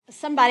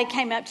Somebody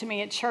came up to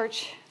me at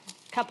church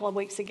a couple of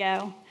weeks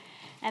ago,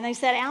 and they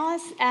said,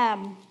 Alice,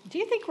 do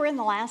you think we're in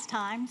the last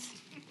times,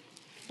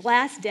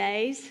 last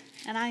days?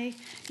 And I,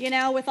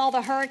 with all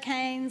the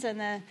hurricanes and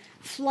the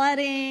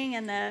flooding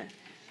and the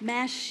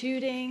mass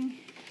shooting,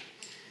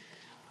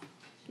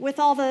 with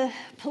all the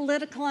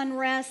political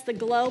unrest, the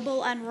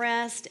global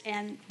unrest,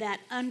 and that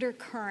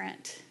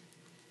undercurrent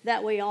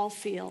that we all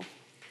feel,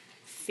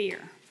 fear.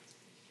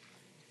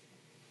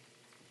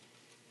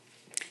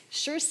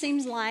 Sure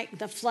seems like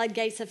the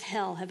floodgates of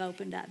hell have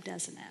opened up,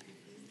 doesn't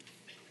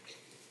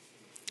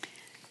it?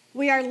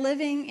 We are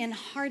living in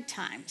hard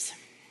times,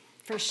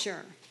 for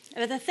sure.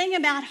 But the thing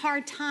about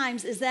hard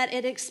times is that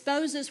it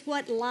exposes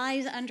what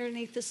lies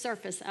underneath the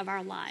surface of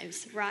our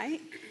lives,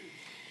 right?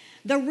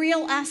 The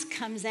real us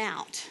comes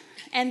out.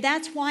 And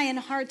that's why in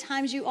hard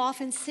times you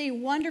often see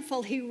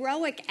wonderful,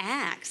 heroic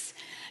acts.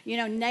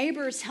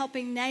 Neighbors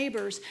helping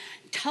neighbors,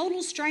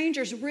 total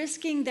strangers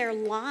risking their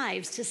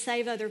lives to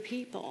save other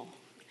people.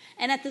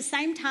 And at the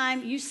same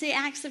time, you see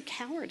acts of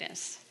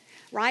cowardice,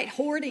 right?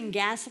 Hoarding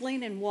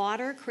gasoline and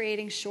water,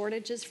 creating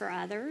shortages for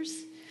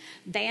others.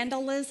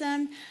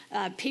 Vandalism,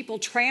 people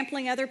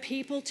trampling other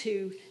people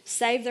to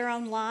save their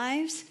own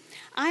lives.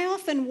 I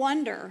often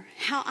wonder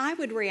how I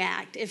would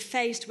react if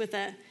faced with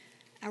a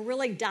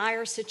really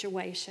dire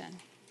situation.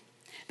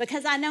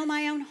 Because I know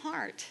my own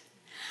heart.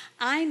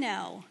 I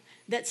know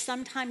that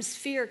sometimes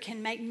fear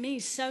can make me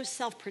so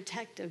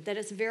self-protective that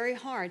it's very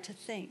hard to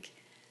think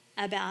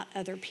about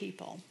other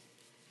people.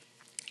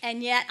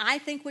 And yet, I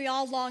think we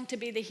all long to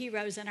be the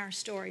heroes in our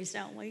stories,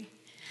 don't we?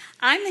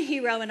 I'm the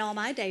hero in all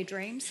my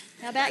daydreams.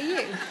 How about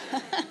you?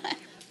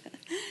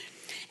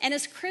 And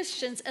as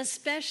Christians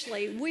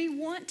especially, we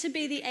want to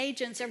be the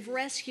agents of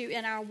rescue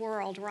in our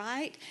world,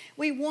 right?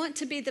 We want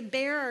to be the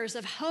bearers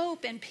of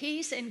hope and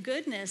peace and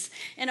goodness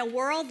in a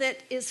world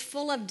that is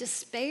full of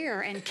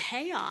despair and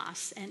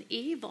chaos and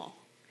evil.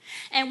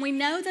 And we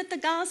know that the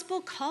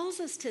gospel calls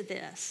us to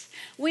this.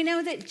 We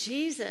know that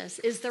Jesus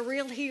is the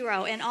real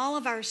hero in all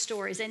of our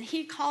stories, and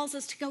he calls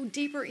us to go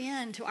deeper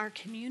into our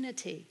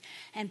community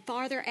and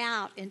farther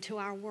out into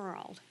our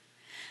world.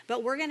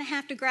 But we're going to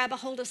have to grab a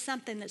hold of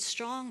something that's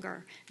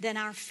stronger than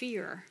our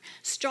fear,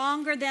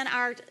 stronger than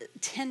our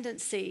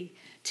tendency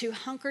to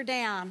hunker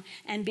down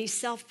and be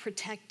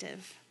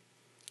self-protective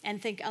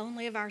and think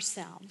only of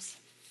ourselves.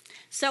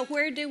 So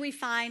where do we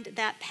find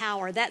that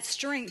power, that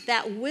strength,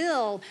 that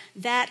will,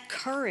 that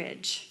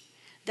courage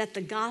that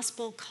the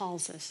gospel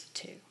calls us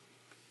to?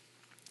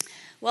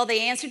 Well,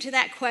 the answer to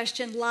that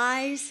question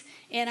lies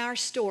in our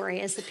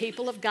story as the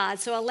people of God.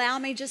 So allow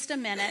me just a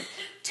minute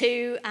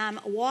to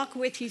walk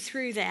with you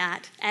through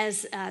that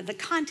as the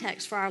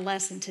context for our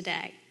lesson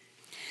today.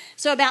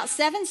 So about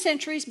 7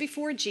 centuries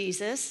before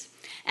Jesus,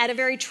 at a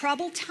very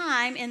troubled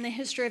time in the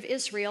history of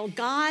Israel,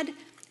 God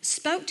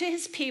spoke to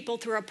his people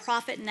through a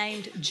prophet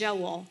named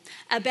Joel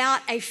about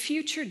a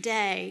future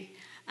day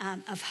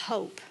of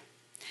hope,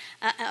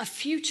 a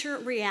future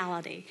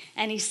reality.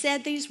 And he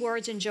said these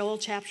words in Joel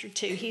chapter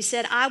 2. He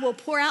said, I will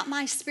pour out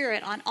my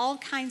spirit on all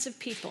kinds of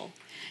people.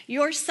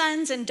 Your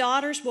sons and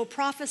daughters will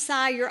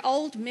prophesy. Your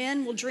old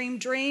men will dream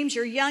dreams.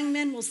 Your young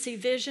men will see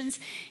visions.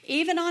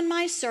 Even on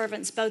my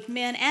servants, both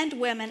men and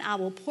women, I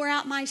will pour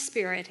out my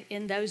spirit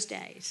in those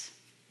days.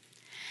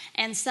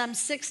 And some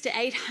 600 to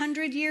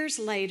 800 years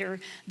later,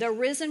 the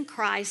risen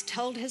Christ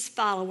told his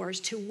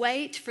followers to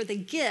wait for the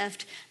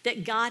gift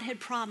that God had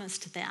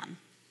promised them.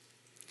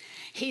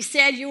 He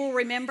said, you will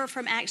remember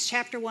from Acts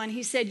chapter 1,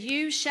 he said,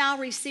 you shall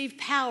receive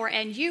power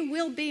and you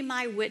will be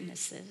my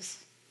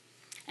witnesses.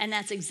 And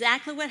that's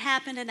exactly what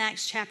happened in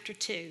Acts chapter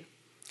 2.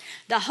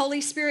 The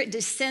Holy Spirit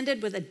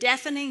descended with a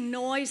deafening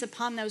noise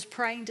upon those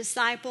praying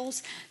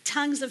disciples.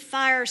 Tongues of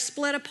fire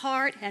split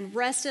apart and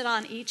rested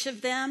on each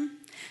of them,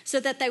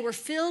 so that they were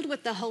filled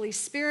with the Holy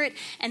Spirit,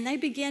 and they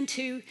began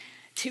to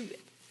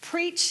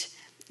preach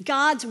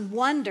God's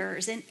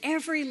wonders in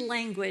every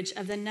language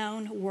of the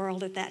known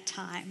world at that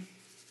time.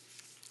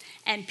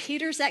 And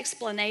Peter's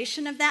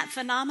explanation of that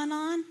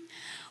phenomenon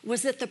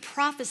was that the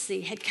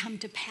prophecy had come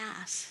to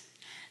pass.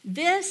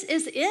 This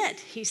is it,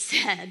 he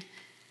said.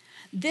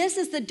 This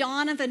is the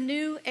dawn of a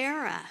new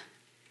era.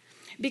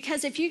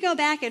 Because if you go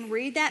back and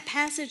read that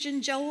passage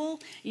in Joel,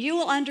 you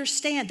will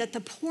understand that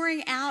the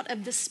pouring out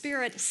of the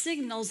Spirit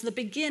signals the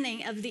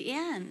beginning of the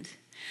end,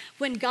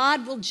 when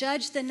God will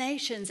judge the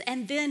nations,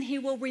 and then he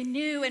will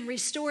renew and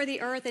restore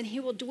the earth, and he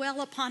will dwell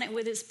upon it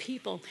with his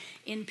people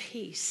in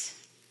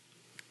peace.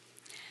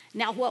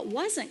 Now, what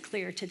wasn't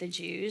clear to the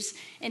Jews,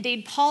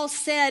 indeed Paul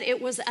said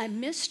it was a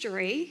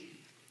mystery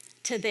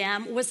to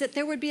them, was that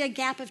there would be a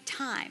gap of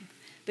time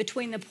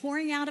between the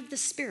pouring out of the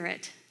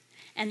Spirit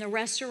and the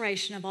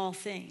restoration of all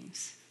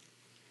things.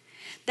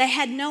 They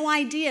had no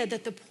idea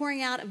that the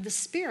pouring out of the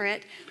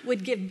Spirit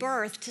would give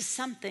birth to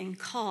something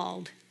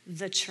called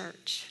the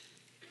church.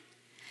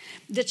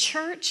 The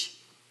church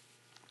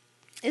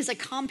is a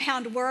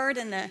compound word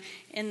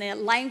in the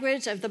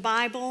language of the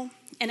Bible,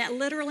 and it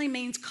literally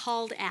means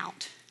called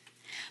out.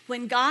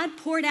 When God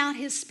poured out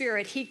his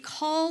Spirit, he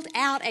called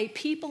out a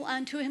people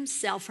unto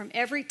himself from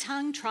every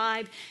tongue,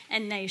 tribe,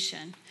 and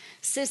nation.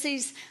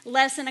 Sissy's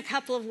lesson a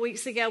couple of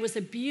weeks ago was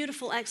a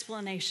beautiful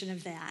explanation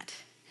of that.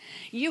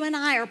 You and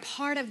I are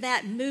part of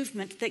that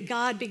movement that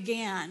God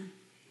began.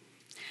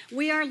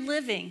 We are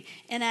living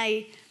in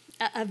a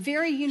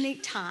very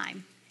unique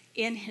time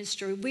in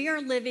history. We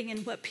are living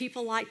in what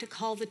people like to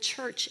call the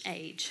church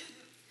age.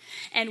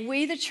 And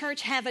we, the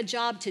church, have a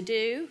job to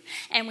do,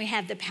 and we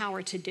have the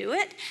power to do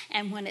it.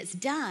 And when it's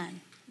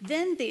done,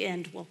 then the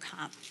end will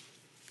come.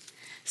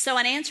 So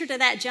in answer to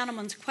that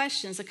gentleman's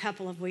questions a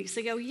couple of weeks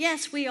ago,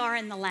 yes, we are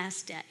in the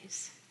last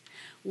days.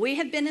 We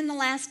have been in the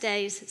last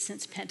days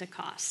since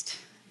Pentecost.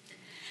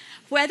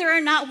 Whether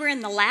or not we're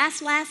in the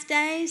last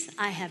days,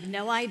 I have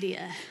no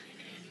idea.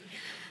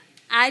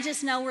 I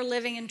just know we're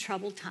living in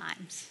troubled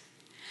times.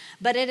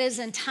 But it is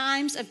in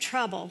times of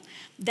trouble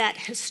that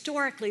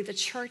historically the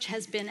church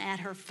has been at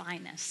her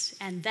finest.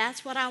 And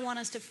that's what I want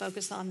us to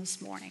focus on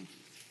this morning.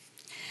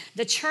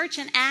 The church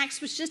in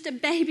Acts was just a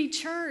baby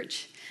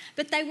church,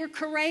 but they were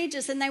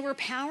courageous and they were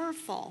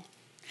powerful.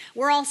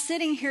 We're all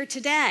sitting here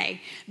today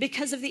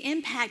because of the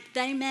impact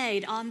they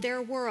made on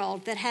their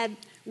world that had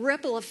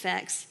ripple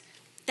effects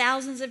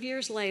thousands of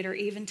years later,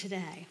 even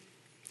today.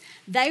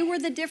 They were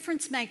the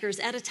difference makers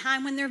at a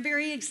time when their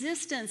very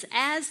existence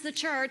as the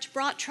church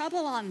brought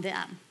trouble on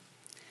them.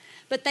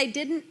 But they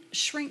didn't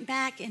shrink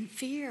back in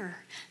fear.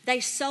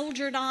 They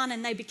soldiered on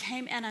and they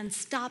became an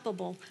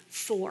unstoppable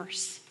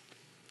force.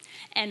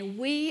 And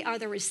we are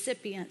the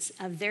recipients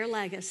of their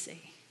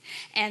legacy.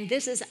 And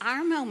this is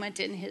our moment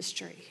in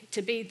history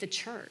to be the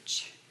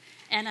church,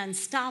 an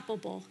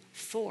unstoppable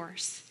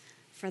force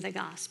for the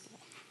gospel.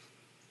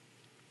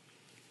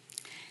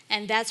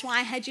 And that's why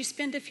I had you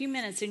spend a few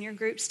minutes in your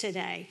groups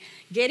today,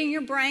 getting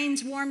your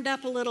brains warmed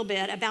up a little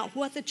bit about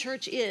what the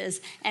church is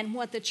and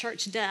what the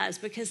church does,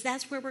 because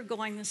that's where we're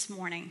going this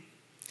morning.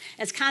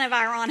 It's kind of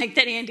ironic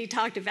that Andy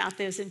talked about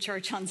this in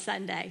church on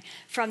Sunday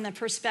from the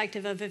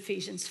perspective of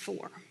Ephesians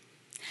 4.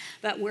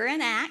 But we're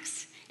in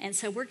Acts, and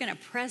so we're going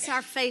to press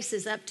our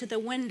faces up to the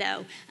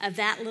window of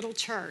that little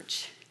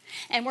church.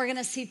 And we're going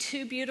to see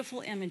two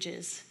beautiful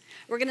images.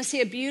 We're going to see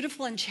a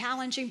beautiful and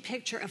challenging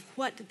picture of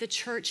what the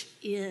church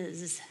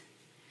is.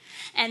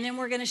 And then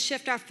we're going to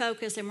shift our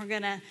focus and we're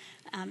going to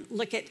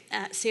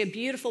see a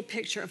beautiful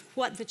picture of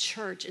what the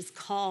church is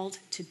called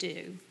to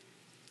do.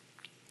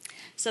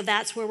 So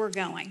that's where we're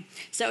going.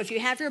 So if you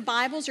have your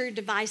Bibles or your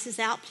devices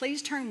out,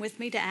 please turn with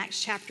me to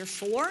Acts chapter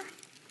 4.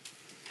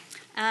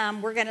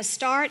 We're going to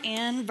start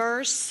in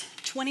verse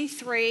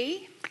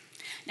 23.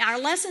 Now, our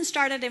lesson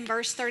started in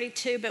verse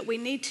 32, but we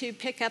need to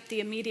pick up the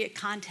immediate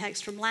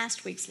context from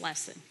last week's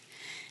lesson.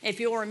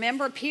 If you'll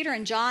remember, Peter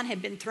and John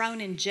had been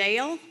thrown in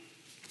jail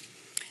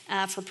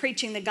for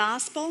preaching the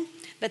gospel,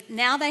 but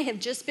now they have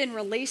just been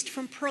released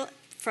from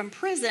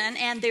prison,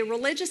 and the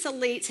religious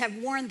elites have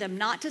warned them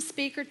not to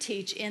speak or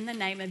teach in the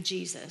name of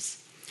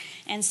Jesus.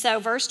 And so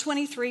verse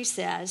 23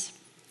 says,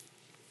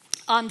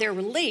 on their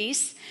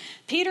release,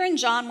 Peter and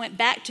John went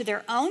back to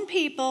their own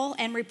people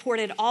and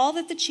reported all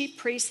that the chief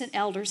priests and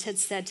elders had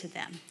said to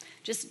them.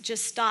 Just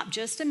stop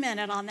just a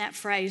minute on that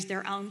phrase,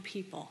 their own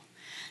people.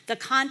 The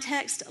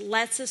context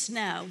lets us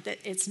know that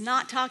it's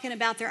not talking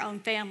about their own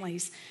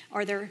families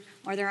or their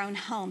own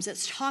homes.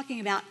 It's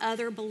talking about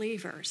other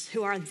believers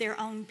who are their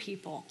own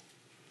people.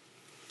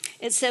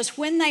 It says,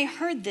 when they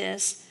heard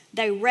this,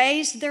 they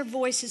raised their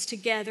voices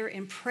together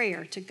in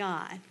prayer to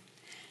God.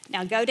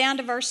 Now go down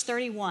to verse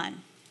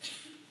 31.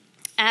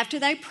 After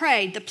they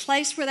prayed, the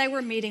place where they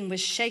were meeting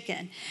was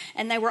shaken,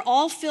 and they were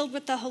all filled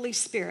with the Holy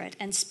Spirit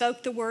and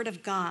spoke the word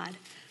of God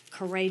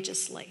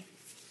courageously.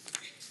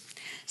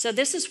 So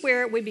this is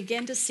where we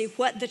begin to see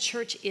what the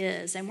church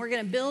is, and we're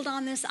going to build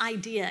on this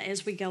idea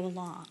as we go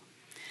along.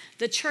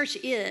 The church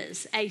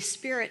is a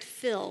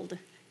spirit-filled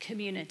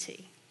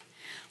community.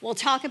 We'll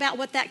talk about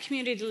what that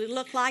community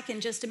looked like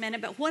in just a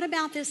minute, but what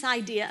about this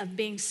idea of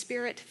being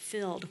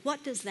spirit-filled?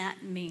 What does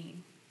that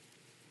mean?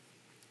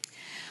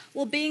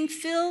 Well, being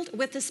filled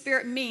with the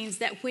Spirit means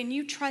that when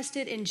you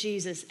trusted in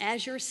Jesus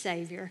as your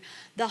Savior,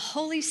 the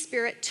Holy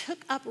Spirit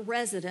took up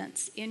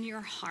residence in your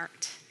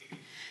heart.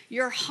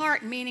 Your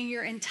heart meaning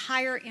your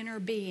entire inner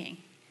being.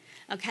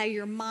 Okay,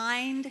 your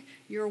mind,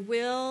 your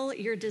will,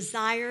 your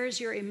desires,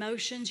 your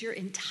emotions, your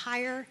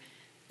entire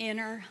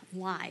inner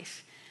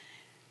life.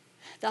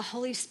 The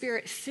Holy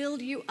Spirit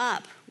filled you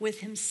up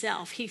with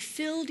Himself. He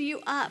filled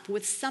you up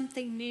with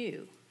something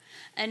new,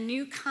 a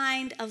new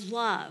kind of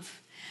love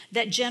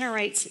that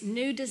generates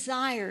new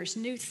desires,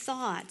 new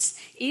thoughts,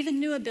 even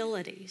new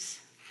abilities.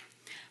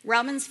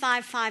 Romans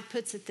 5:5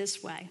 puts it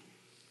this way.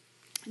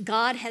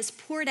 God has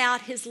poured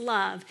out His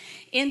love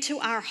into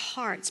our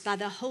hearts by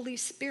the Holy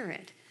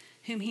Spirit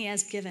whom He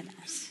has given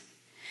us.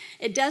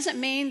 It doesn't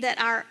mean that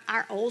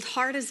our old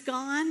heart is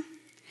gone.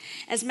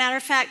 As a matter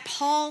of fact,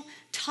 Paul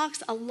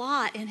talks a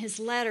lot in his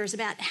letters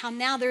about how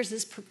now there's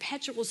this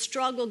perpetual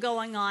struggle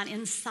going on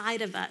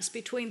inside of us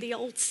between the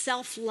old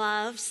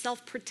self-love,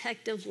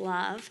 self-protective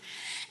love,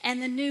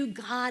 and the new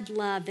God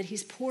love that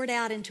He's poured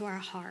out into our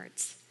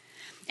hearts.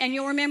 And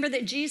you'll remember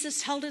that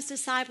Jesus told his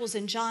disciples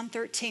in John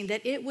 13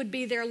 that it would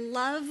be their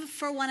love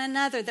for one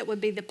another that would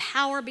be the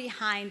power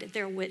behind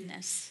their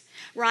witness,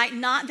 right?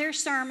 Not their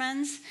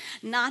sermons,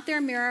 not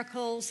their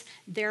miracles,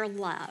 their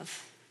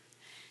love.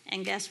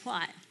 And guess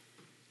what?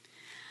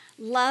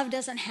 Love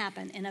doesn't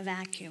happen in a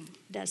vacuum,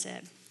 does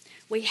it?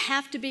 We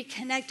have to be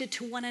connected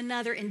to one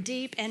another in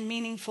deep and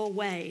meaningful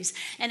ways.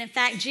 And in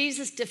fact,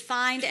 Jesus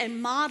defined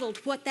and modeled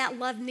what that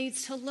love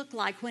needs to look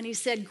like when he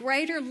said,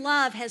 "Greater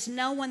love has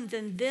no one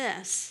than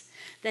this,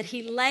 that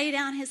he lay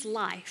down his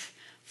life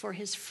for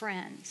his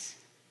friends."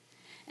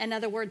 In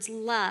other words,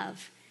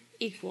 love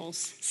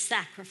equals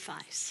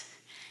sacrifice.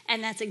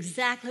 And that's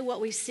exactly what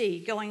we see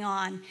going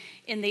on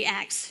in the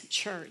Acts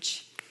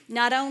church.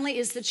 Not only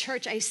is the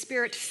church a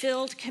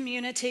spirit-filled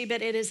community,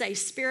 but it is a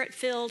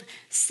spirit-filled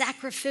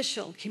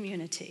sacrificial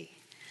community.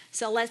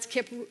 So let's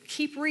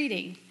keep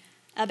reading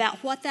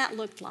about what that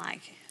looked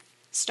like,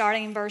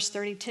 starting in verse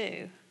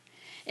 32.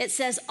 It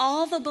says,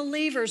 all the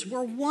believers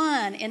were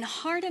one in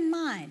heart and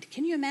mind.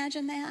 Can you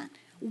imagine that?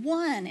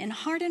 One in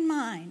heart and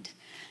mind.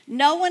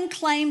 No one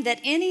claimed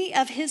that any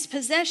of his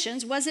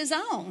possessions was his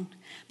own,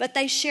 but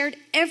they shared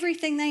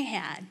everything they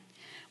had.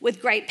 With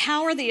great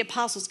power, the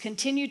apostles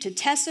continued to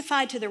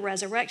testify to the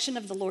resurrection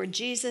of the Lord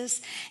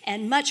Jesus,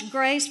 and much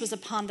grace was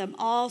upon them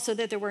all, so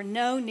that there were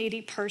no needy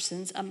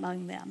persons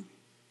among them.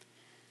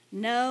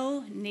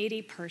 No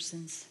needy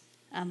persons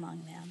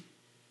among them.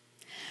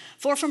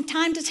 For from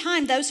time to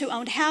time, those who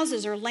owned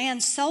houses or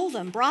land sold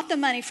them, brought the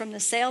money from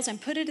the sales,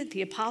 and put it at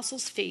the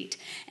apostles' feet,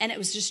 and it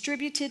was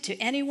distributed to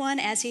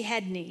anyone as he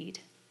had need.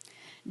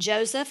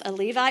 Joseph, a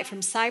Levite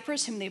from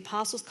Cyprus, whom the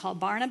apostles called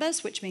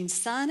Barnabas, which means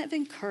son of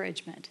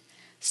encouragement,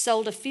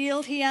 sold a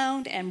field he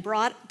owned and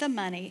brought the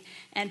money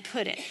and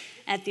put it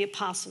at the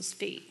apostles'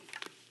 feet.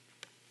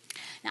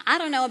 Now, I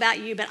don't know about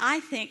you, but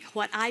I think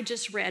what I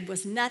just read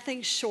was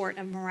nothing short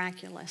of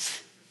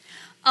miraculous.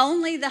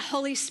 Only the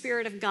Holy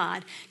Spirit of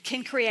God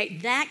can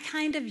create that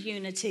kind of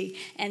unity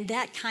and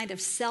that kind of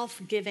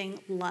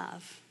self-giving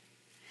love.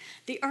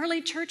 The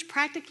early church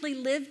practically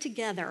lived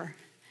together.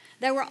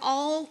 They were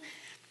all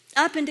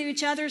up into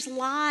each other's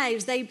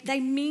lives.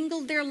 They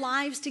mingled their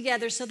lives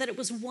together so that it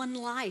was one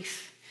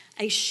life.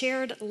 A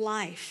shared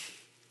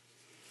life.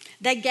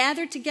 They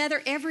gathered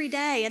together every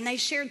day and they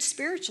shared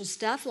spiritual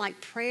stuff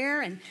like prayer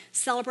and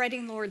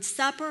celebrating the Lord's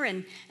Supper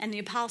and the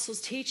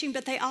apostles' teaching,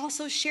 but they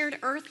also shared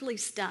earthly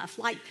stuff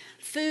like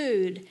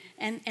food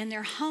and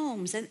their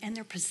homes and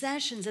their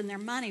possessions and their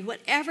money.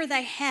 Whatever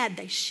they had,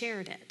 they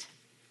shared it.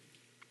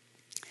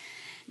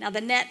 Now,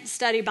 the Net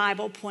Study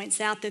Bible points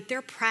out that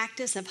their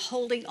practice of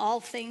holding all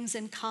things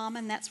in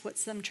common, that's what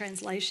some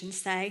translations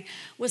say,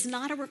 was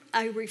not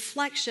a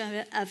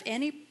reflection of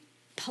any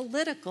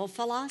political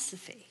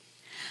philosophy,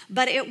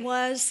 but it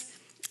was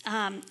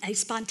a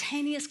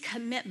spontaneous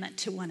commitment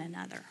to one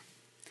another.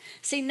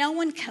 See, no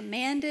one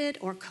commanded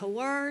or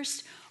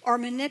coerced or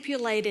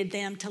manipulated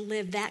them to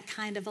live that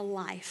kind of a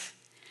life,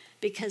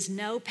 because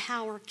no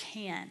power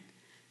can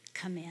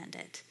command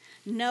it.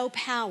 No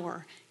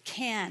power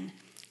can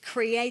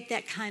create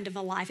that kind of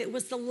a life. It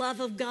was the love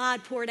of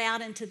God poured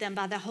out into them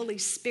by the Holy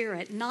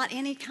Spirit, not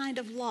any kind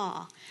of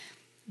law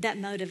that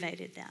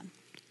motivated them.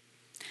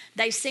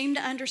 They seemed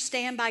to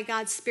understand by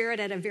God's Spirit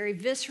at a very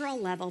visceral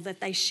level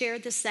that they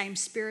shared the same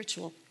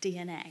spiritual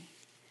DNA,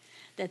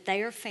 that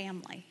they are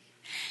family,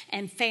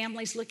 and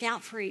families look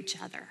out for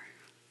each other,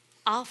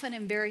 often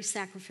in very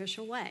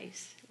sacrificial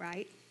ways,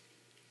 right?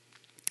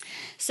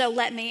 So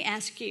let me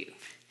ask you,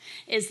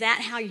 is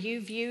that how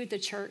you view the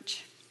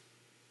church?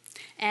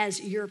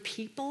 As your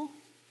people?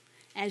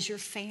 As your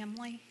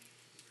family?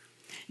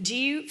 Do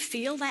you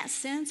feel that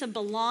sense of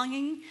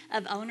belonging,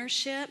 of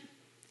ownership,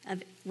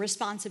 of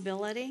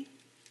responsibility?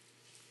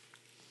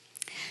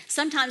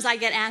 Sometimes I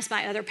get asked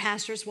by other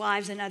pastors'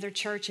 wives in other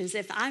churches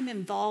if I'm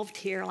involved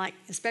here, like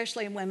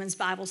especially in women's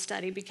Bible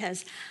study,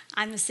 because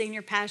I'm the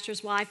senior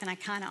pastor's wife and I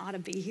kind of ought to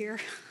be here.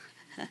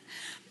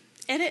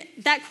 And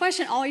that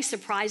question always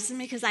surprises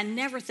me because I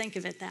never think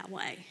of it that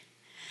way.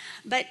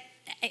 But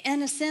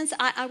in a sense,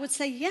 I would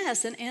say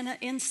yes, and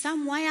in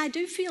some way I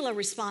do feel a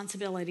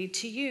responsibility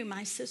to you,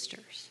 my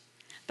sisters.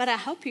 But I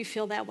hope you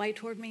feel that way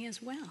toward me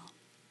as well.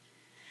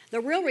 The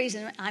real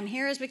reason I'm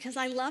here is because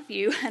I love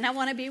you and I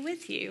want to be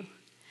with you.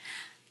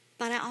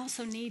 But I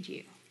also need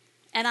you.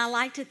 And I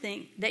like to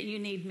think that you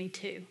need me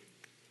too.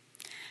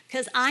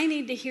 Because I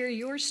need to hear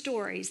your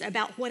stories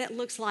about what it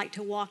looks like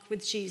to walk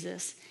with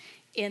Jesus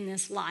in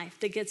this life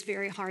that gets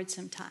very hard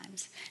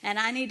sometimes. And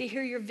I need to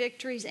hear your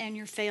victories and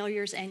your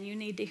failures, and you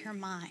need to hear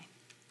mine.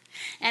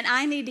 And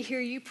I need to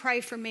hear you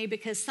pray for me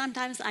because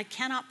sometimes I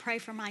cannot pray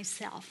for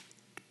myself.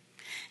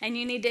 And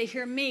you need to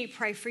hear me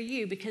pray for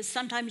you because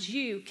sometimes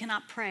you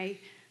cannot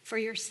pray for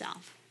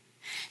yourself.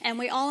 And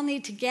we all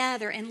need to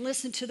gather and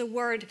listen to the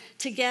word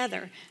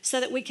together so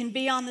that we can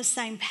be on the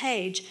same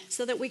page,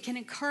 so that we can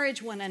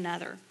encourage one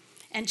another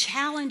and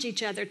challenge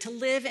each other to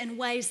live in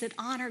ways that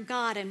honor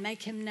God and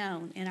make him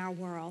known in our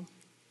world.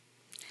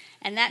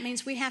 And that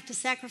means we have to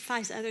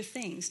sacrifice other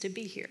things to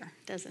be here,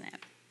 doesn't it?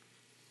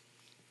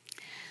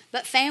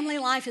 But family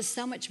life is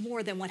so much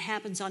more than what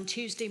happens on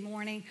Tuesday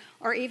morning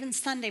or even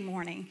Sunday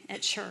morning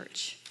at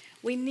church.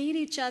 We need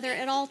each other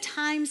at all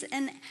times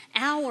and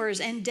hours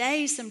and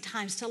days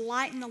sometimes to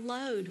lighten the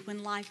load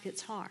when life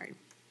gets hard.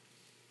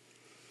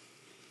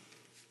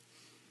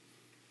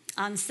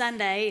 On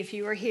Sunday, if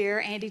you were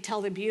here, Andy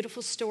told a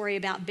beautiful story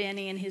about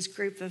Benny and his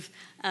group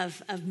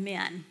of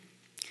men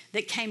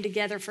that came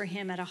together for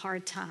him at a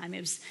hard time.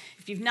 If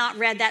you've not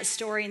read that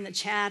story in the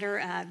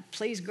chatter,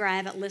 please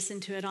grab it, listen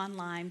to it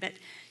online. But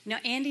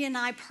Andy and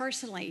I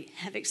personally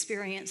have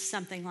experienced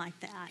something like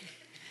that.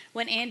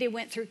 When Andy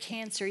went through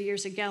cancer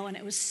years ago and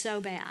it was so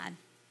bad,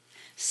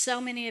 so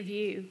many of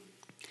you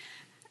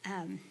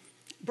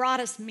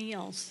brought us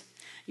meals.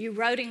 You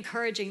wrote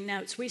encouraging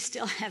notes. We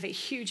still have a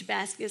huge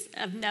basket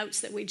of notes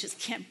that we just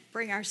can't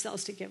bring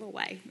ourselves to give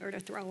away or to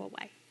throw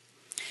away.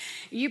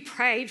 You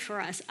prayed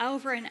for us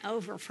over and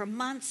over for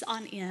months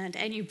on end,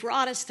 and you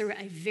brought us through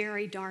a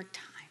very dark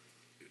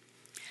time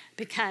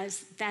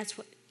because that's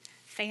what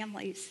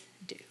families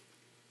do.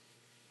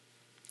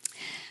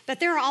 But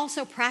there are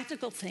also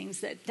practical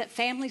things that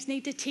families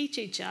need to teach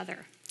each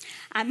other.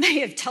 I may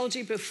have told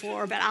you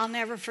before, but I'll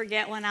never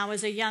forget when I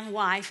was a young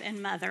wife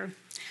and mother.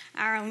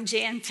 Our own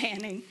Jan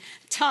Fanning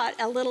taught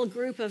a little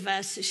group of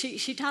us.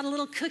 She taught a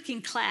little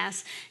cooking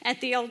class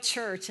at the old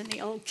church in the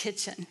old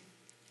kitchen.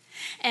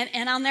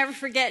 And I'll never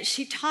forget,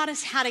 she taught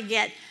us how to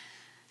get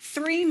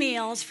 3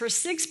 meals for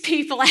 6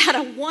 people out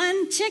of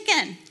 1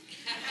 chicken.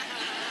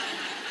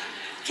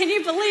 Can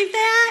you believe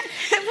that?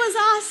 It was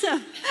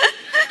awesome.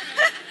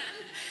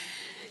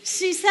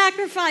 She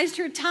sacrificed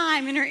her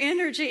time and her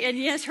energy and,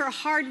 yes, her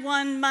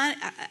hard-won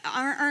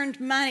earned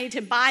money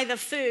to buy the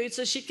food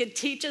so she could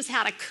teach us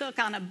how to cook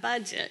on a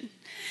budget.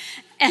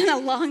 And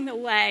along the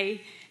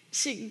way,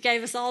 she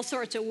gave us all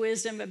sorts of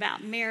wisdom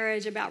about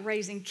marriage, about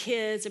raising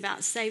kids,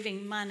 about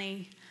saving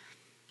money.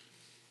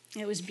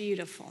 It was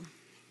beautiful.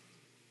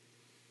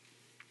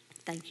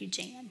 Thank you,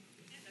 Jan.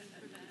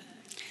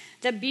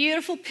 The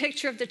beautiful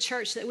picture of the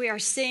church that we are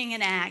seeing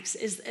in Acts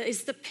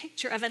is the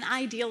picture of an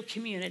ideal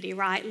community,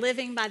 right?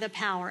 Living by the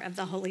power of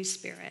the Holy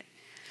Spirit.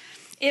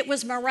 It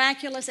was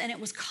miraculous and it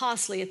was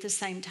costly at the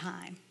same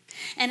time.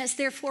 And it's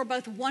therefore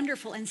both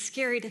wonderful and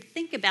scary to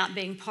think about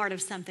being part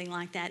of something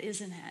like that,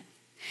 isn't it?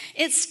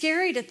 It's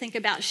scary to think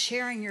about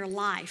sharing your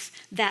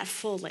life that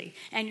fully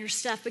and your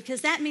stuff,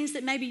 because that means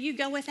that maybe you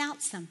go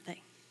without something.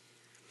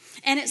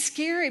 And it's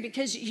scary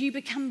because you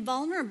become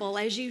vulnerable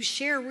as you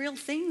share real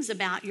things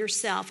about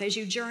yourself as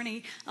you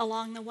journey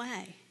along the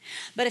way.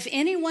 But if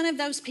any one of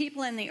those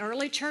people in the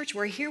early church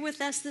were here with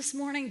us this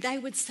morning, they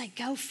would say,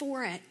 go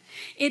for it.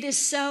 It is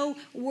so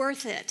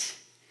worth it.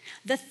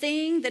 The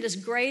thing that is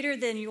greater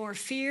than your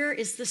fear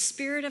is the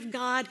Spirit of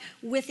God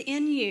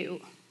within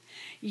you.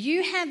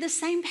 You have the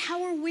same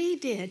power we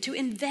did to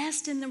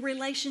invest in the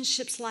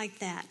relationships like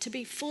that, to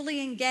be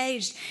fully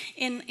engaged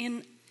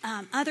in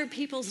other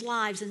people's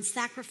lives in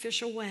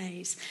sacrificial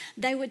ways.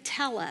 They would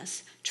tell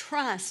us,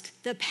 trust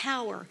the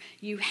power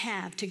you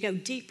have to go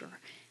deeper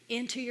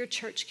into your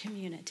church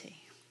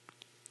community.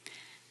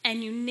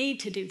 And you need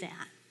to do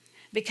that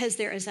because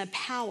there is a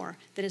power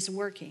that is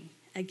working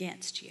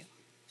against you.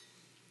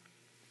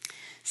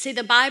 See,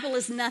 the Bible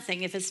is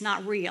nothing if it's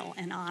not real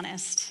and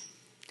honest.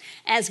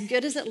 As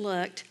good as it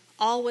looked,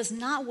 all was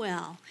not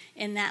well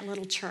in that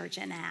little church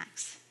in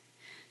Acts.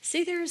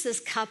 See, there's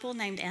this couple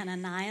named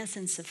Ananias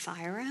and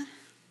Sapphira.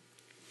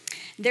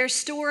 Their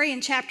story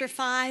in chapter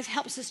 5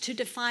 helps us to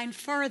define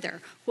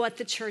further what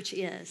the church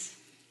is.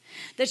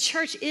 The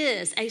church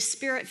is a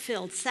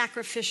spirit-filled,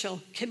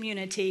 sacrificial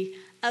community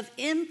of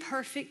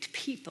imperfect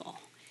people.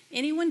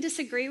 Anyone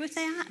disagree with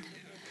that?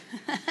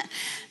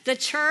 The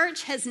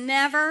church has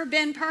never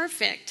been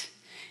perfect.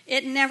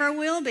 It never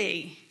will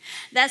be.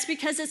 That's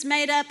because it's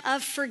made up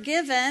of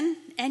forgiven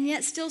and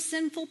yet still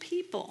sinful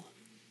people.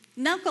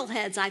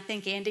 Knuckleheads, I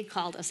think Andy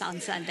called us on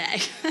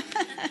Sunday.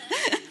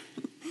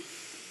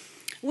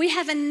 We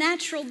have a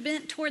natural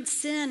bent towards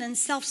sin and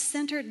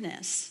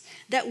self-centeredness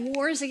that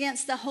wars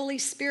against the Holy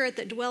Spirit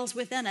that dwells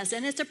within us.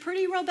 And it's a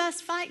pretty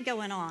robust fight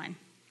going on.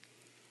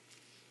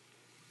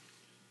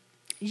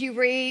 You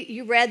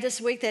read this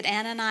week that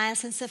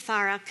Ananias and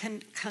Sapphira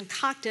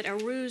concocted a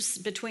ruse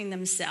between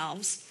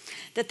themselves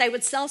that they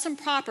would sell some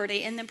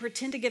property and then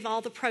pretend to give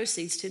all the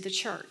proceeds to the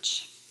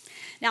church.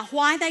 Now,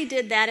 why they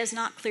did that is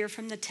not clear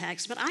from the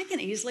text, but I can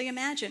easily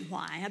imagine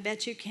why. I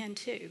bet you can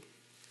too.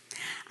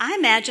 I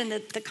imagine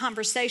that the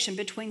conversation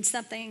between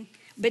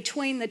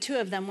the two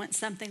of them went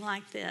something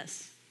like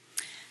this.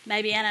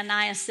 Maybe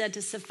Ananias said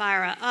to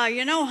Sapphira,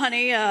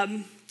 honey,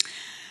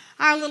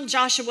 our little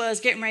Joshua is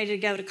getting ready to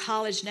go to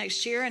college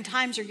next year and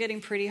times are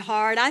getting pretty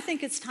hard. I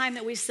think it's time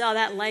that we sell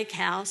that lake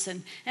house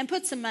and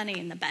put some money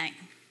in the bank.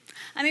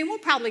 I mean, we'll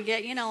probably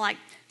get, like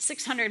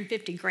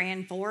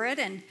 $650,000 for it.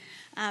 And,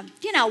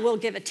 we'll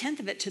give 1/10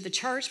 of it to the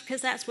church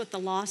because that's what the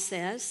law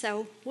says.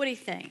 So what do you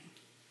think?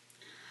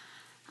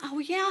 Oh,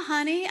 yeah,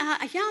 honey.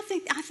 I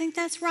think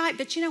that's right.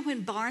 But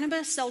when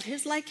Barnabas sold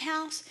his lake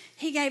house,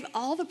 he gave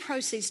all the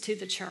proceeds to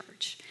the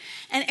church.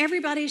 And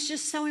everybody's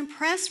just so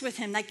impressed with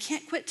him. They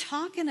can't quit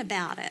talking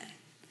about it.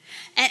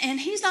 And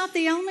he's not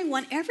the only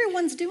one.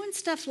 Everyone's doing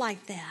stuff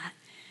like that.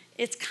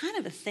 It's kind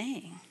of a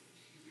thing.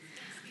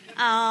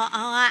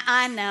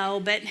 I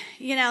know, but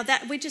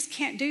that we just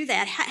can't do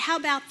that. How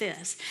about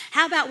this?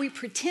 How about we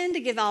pretend to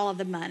give all of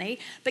the money,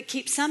 but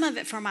keep some of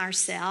it for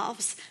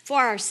ourselves,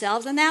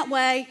 and that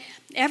way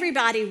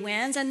everybody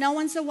wins and no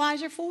one's the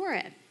wiser for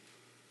it.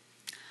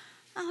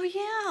 Oh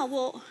yeah,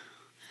 well,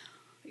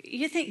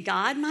 you think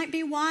God might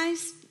be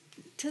wise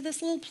to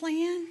this little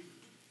plan?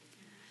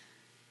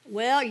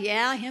 Well,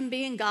 yeah, him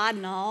being God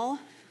and all.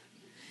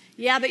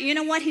 Yeah, but you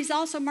know what? He's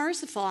also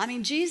merciful. I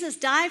mean, Jesus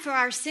died for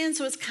our sins,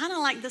 so it's kind of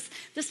like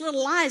this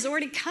little lie is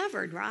already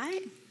covered,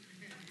 right?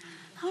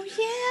 Oh,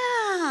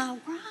 yeah,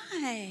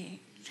 right.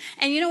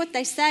 And you know what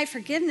they say?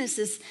 Forgiveness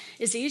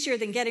is easier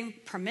than getting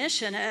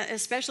permission,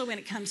 especially when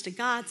it comes to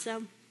God.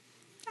 So,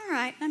 all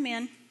right, I'm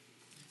in.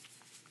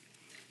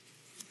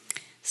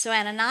 So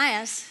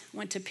Ananias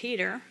went to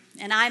Peter,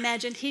 and I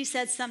imagined he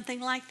said something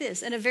like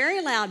this in a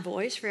very loud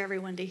voice for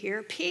everyone to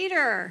hear.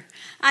 Peter,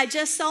 I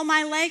just sold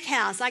my lake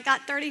house. I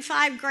got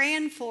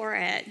 $35,000 for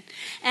it.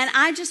 And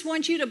I just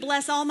want you to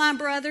bless all my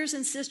brothers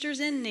and sisters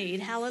in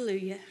need.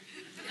 Hallelujah.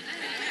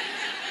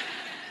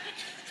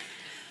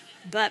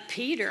 But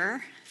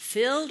Peter,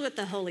 filled with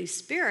the Holy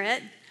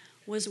Spirit,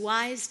 was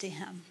wise to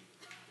him.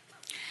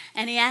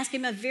 And he asked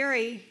him a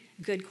very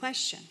good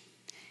question.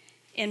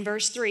 In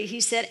verse 3, he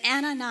said,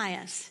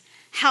 Ananias,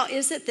 how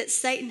is it that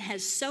Satan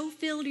has so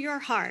filled your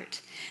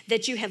heart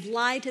that you have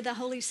lied to the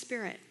Holy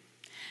Spirit?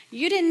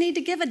 You didn't need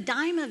to give a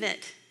dime of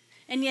it,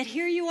 and yet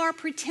here you are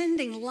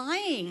pretending,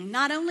 lying,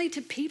 not only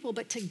to people,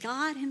 but to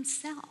God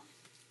himself.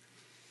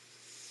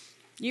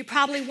 You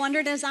probably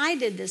wondered, as I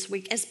did this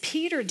week, as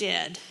Peter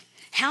did,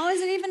 how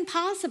is it even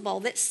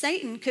possible that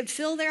Satan could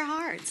fill their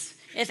hearts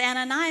if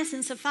Ananias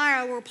and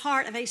Sapphira were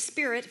part of a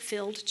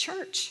Spirit-filled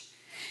church?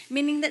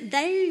 Meaning that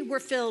they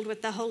were filled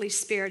with the Holy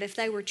Spirit if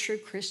they were true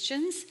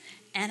Christians,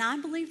 and I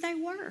believe they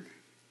were.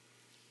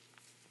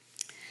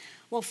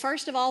 Well,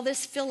 first of all,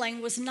 this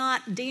filling was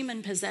not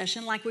demon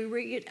possession like we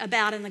read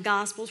about in the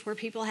Gospels where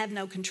people have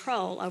no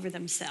control over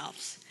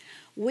themselves.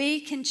 We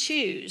can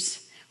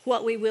choose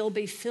what we will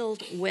be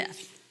filled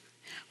with,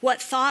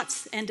 what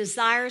thoughts and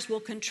desires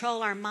will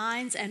control our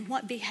minds, and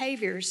what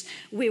behaviors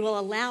we will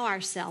allow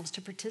ourselves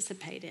to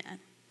participate in.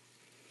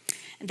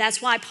 And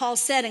that's why Paul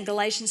said in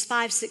Galatians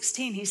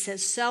 5:16, he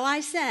says, so I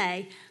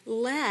say,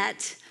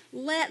 let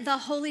the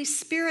Holy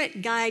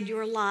Spirit guide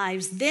your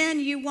lives.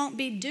 Then you won't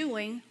be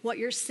doing what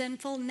your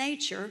sinful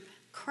nature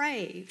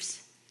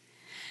craves.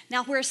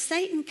 Now, where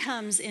Satan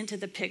comes into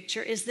the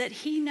picture is that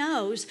he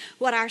knows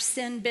what our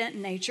sin-bent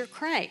nature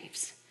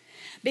craves,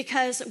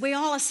 because we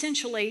all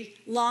essentially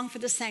long for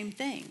the same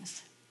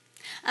things.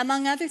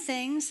 Among other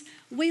things,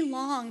 we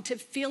long to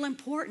feel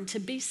important, to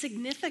be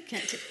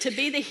significant, to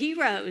be the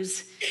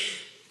heroes,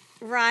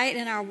 right,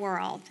 in our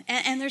world.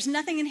 And there's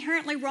nothing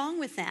inherently wrong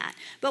with that.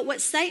 But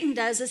what Satan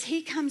does is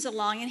he comes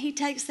along and he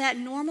takes that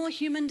normal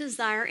human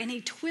desire and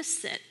he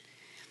twists it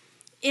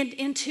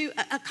into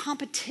a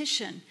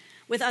competition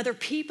with other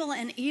people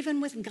and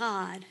even with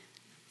God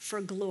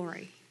for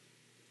glory,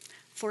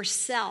 for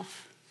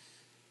self-glory.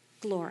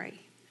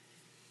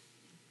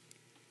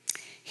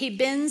 He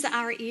bends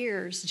our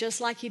ears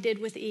just like he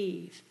did with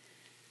Eve.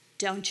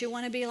 Don't you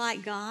want to be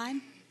like God?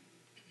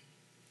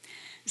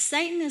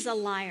 Satan is a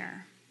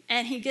liar.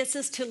 And he gets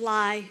us to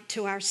lie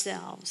to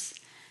ourselves.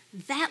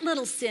 That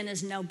little sin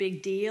is no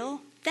big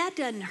deal. That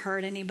doesn't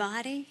hurt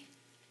anybody.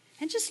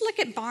 And just look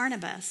at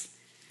Barnabas.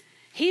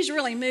 He's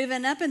really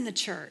moving up in the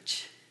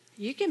church.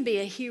 You can be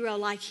a hero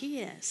like he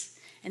is.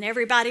 And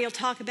everybody will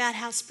talk about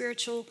how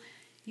spiritual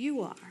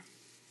you are.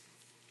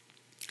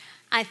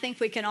 I think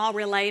we can all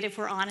relate, if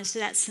we're honest, to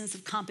that sense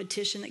of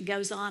competition that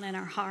goes on in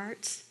our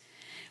hearts.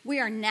 We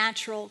are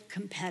natural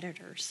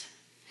competitors.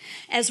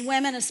 As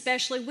women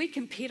especially, we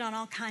compete on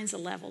all kinds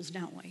of levels,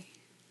 don't we?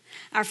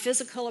 Our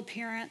physical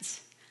appearance,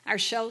 our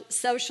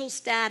social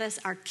status,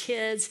 our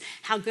kids,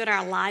 how good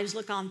our lives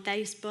look on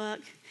Facebook,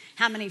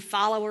 how many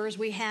followers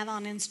we have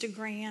on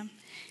Instagram,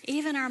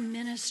 even our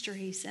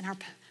ministries and our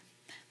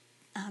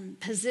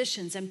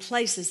positions and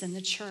places in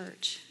the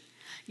church.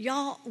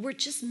 Y'all, we're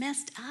just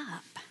messed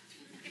up.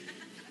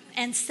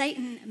 And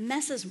Satan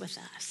messes with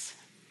us.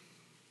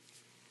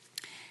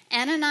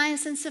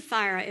 Ananias and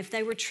Sapphira, if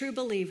they were true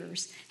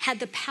believers,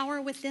 had the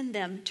power within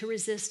them to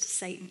resist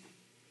Satan.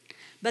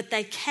 But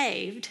they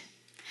caved,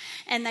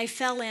 and they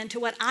fell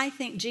into what I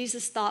think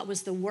Jesus thought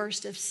was the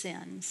worst of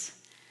sins,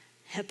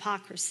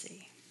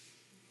 hypocrisy.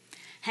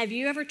 Have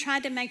you ever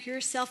tried to make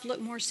yourself look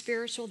more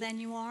spiritual than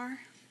you are?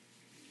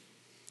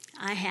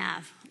 I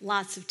have,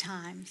 lots of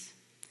times.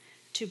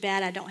 Too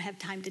bad I don't have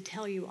time to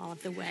tell you all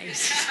of the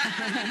ways.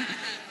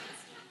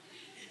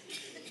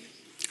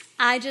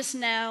 I just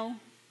know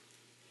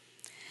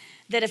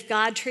that if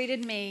God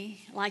treated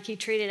me like he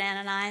treated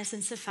Ananias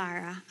and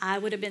Sapphira, I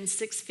would have been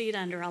 6 feet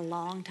under a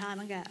long time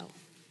ago.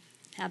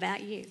 How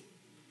about you?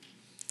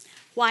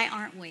 Why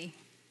aren't we?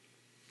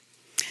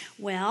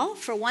 Well,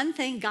 for one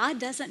thing, God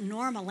doesn't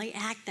normally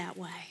act that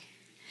way.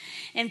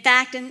 In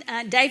fact,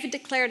 David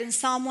declared in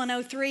Psalm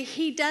 103,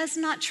 he does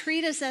not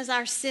treat us as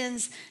our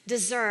sins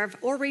deserve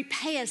or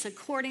repay us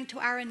according to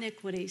our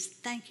iniquities.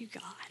 Thank you,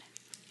 God.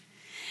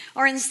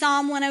 Or in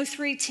Psalm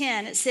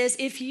 103:10, it says,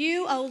 if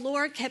you, O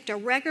Lord, kept a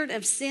record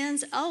of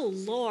sins, O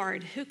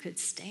Lord, who could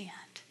stand?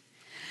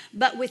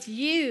 But with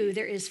you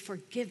there is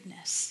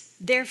forgiveness.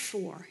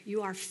 Therefore,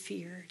 you are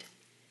feared.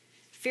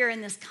 Fear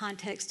in this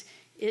context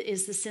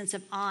is the sense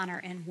of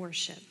honor and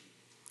worship.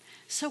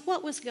 So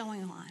what was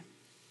going on?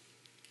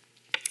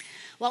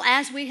 Well,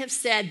 as we have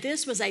said,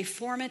 this was a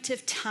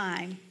formative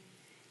time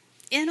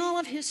in all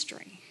of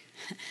history.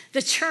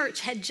 The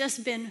church had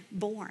just been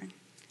born.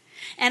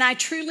 And I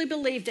truly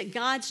believe that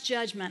God's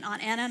judgment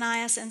on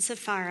Ananias and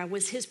Sapphira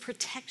was his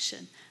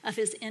protection of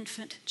his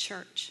infant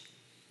church.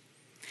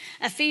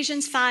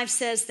 Ephesians 5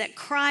 says that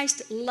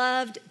Christ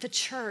loved the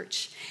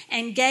church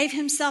and gave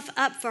himself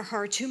up for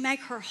her to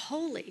make her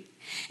holy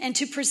and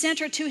to present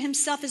her to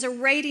himself as a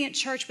radiant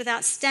church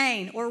without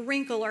stain or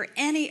wrinkle or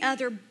any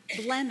other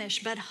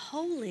blemish, but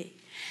holy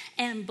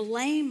and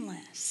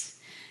blameless.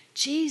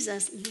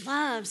 Jesus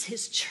loves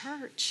his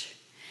church.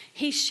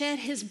 He shed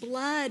his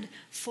blood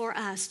for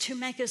us to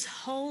make us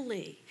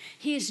holy.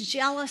 He is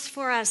jealous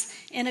for us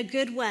in a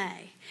good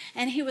way.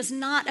 And he was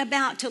not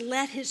about to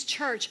let his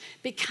church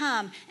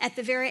become, at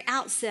the very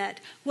outset,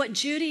 what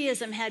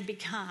Judaism had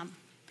become.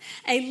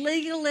 A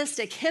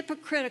legalistic,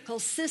 hypocritical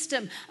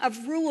system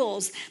of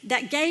rules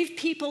that gave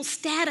people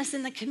status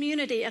in the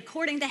community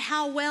according to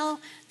how well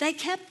they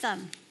kept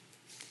them.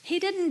 He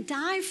didn't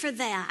die for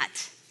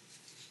that.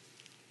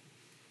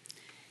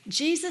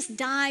 Jesus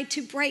died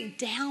to break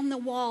down the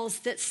walls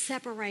that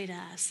separate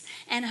us,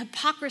 and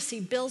hypocrisy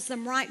builds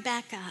them right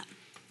back up.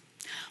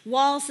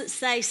 Walls that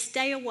say,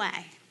 stay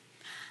away.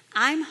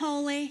 I'm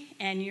holy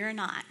and you're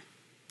not.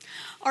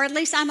 Or at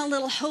least I'm a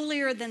little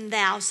holier than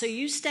thou, so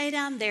you stay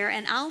down there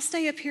and I'll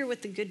stay up here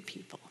with the good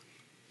people.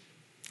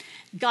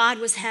 God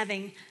was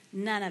having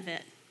none of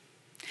it.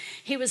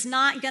 He was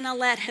not going to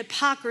let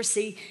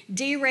hypocrisy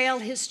derail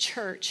his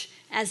church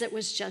as it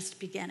was just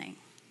beginning.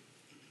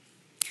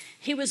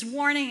 He was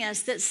warning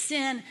us that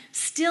sin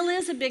still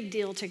is a big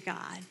deal to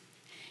God.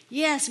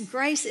 Yes,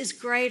 grace is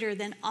greater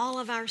than all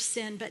of our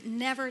sin, but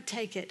never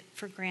take it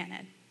for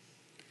granted.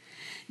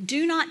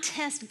 Do not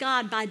test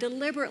God by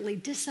deliberately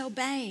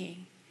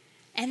disobeying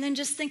and then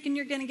just thinking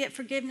you're going to get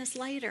forgiveness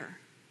later.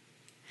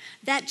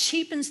 That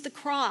cheapens the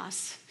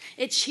cross.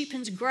 It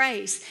cheapens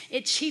grace.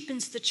 It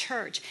cheapens the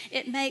church.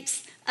 It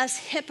makes us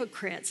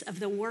hypocrites of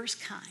the worst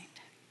kind.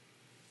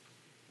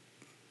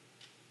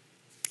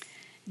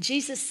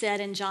 Jesus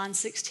said in John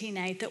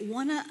 16:8 that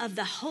one of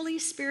the Holy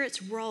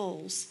Spirit's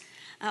roles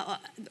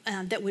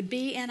that would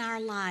be in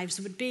our lives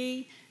would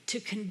be to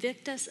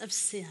convict us of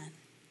sin,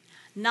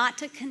 not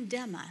to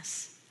condemn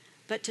us,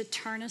 but to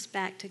turn us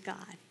back to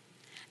God.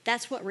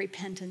 That's what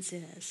repentance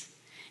is.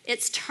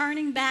 It's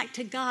turning back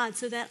to God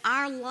so that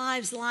our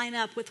lives line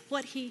up with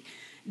what he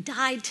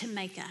died to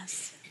make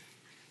us,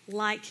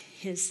 like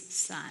his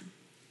Son.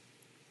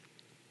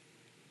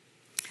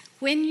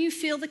 When you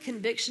feel the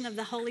conviction of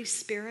the Holy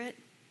Spirit,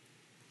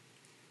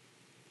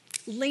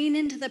 lean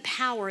into the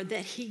power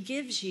that he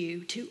gives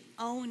you to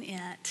own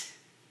it,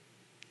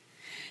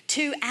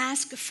 to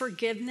ask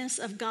forgiveness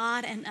of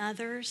God and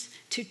others,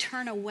 to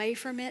turn away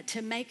from it,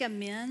 to make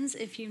amends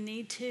if you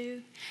need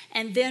to,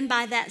 and then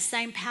by that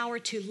same power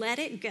to let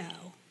it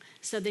go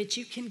so that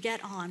you can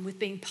get on with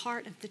being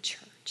part of the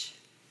church.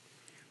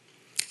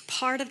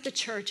 Part of the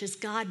church as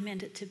God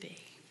meant it to be.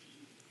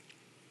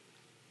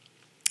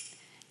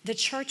 The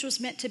church was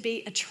meant to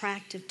be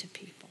attractive to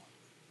people.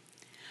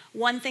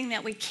 One thing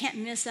that we can't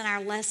miss in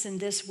our lesson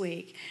this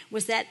week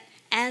was that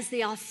as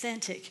the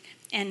authentic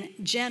and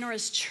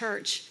generous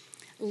church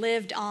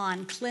lived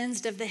on,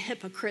 cleansed of the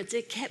hypocrites,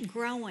 it kept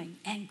growing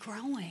and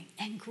growing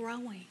and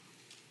growing.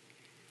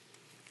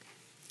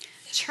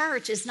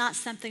 Church is not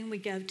something we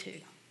go to.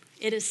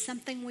 It is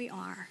something we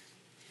are.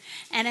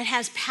 And it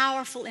has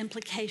powerful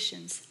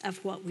implications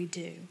of what we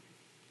do.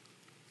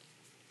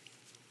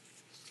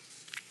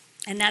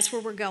 And that's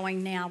where we're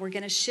going now. We're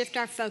going to shift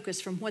our focus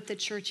from what the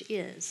church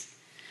is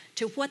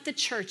to what the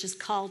church is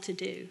called to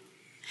do.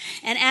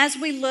 And as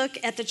we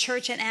look at the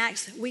church in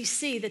Acts, we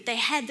see that they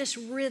had this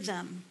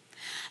rhythm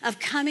of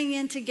coming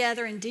in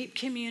together in deep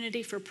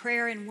community for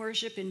prayer and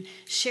worship and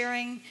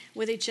sharing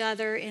with each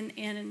other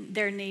in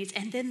their needs.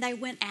 And then they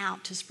went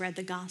out to spread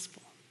the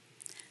gospel.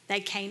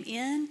 They came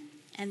in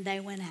and they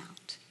went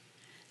out.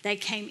 They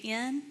came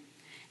in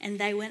and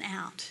they went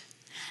out.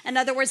 In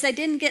other words, they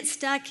didn't get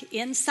stuck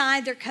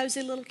inside their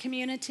cozy little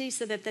community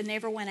so that they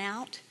never went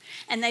out.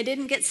 And they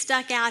didn't get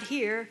stuck out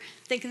here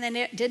thinking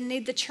they didn't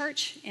need the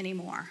church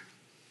anymore.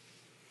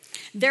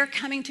 Their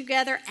coming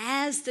together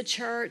as the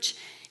church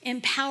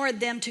empowered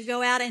them to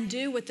go out and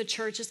do what the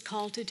church is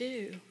called to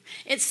do.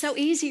 It's so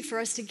easy for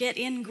us to get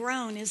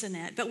ingrown, isn't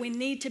it? But we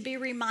need to be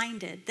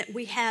reminded that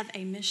we have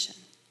a mission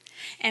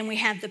and we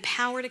have the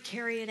power to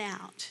carry it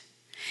out.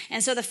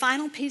 And so the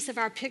final piece of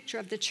our picture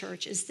of the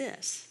church is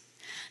this.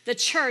 The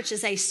church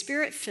is a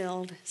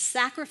spirit-filled,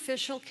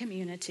 sacrificial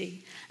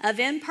community of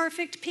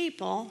imperfect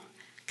people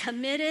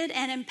committed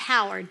and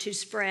empowered to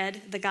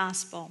spread the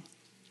gospel.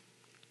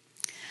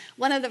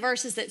 One of the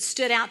verses that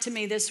stood out to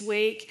me this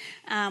week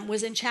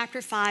was in chapter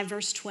 5,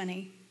 verse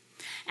 20.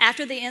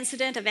 After the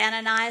incident of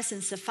Ananias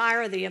and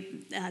Sapphira,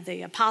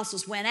 the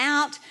apostles went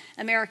out.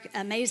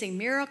 Amazing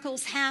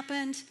miracles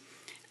happened.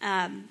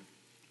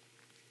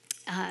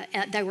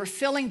 They were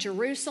filling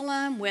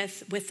Jerusalem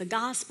with the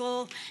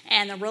gospel,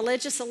 and the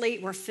religious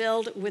elite were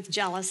filled with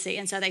jealousy,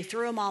 and so they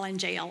threw them all in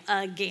jail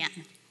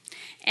again.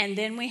 And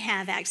then we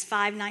have Acts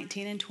 5,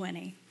 19 and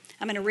 20.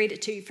 I'm going to read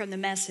it to you from the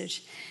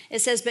Message. It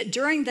says, "But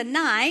during the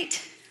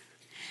night,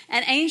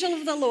 an angel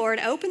of the Lord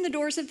opened the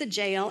doors of the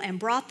jail and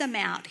brought them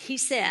out. He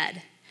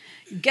said,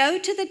 'Go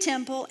to the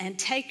temple and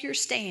take your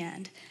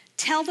stand.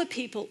 Tell the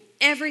people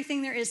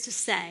everything there is to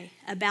say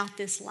about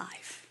this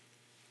life.'"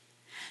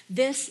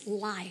 This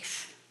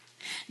life,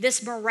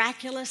 this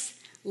miraculous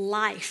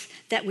life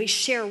that we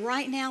share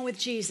right now with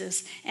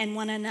Jesus and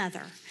one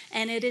another,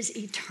 and it is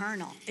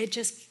eternal. It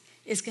just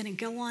is going to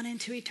go on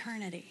into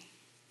eternity.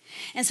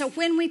 And so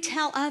when we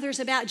tell others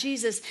about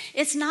Jesus,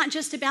 it's not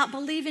just about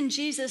believing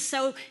Jesus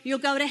so you'll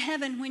go to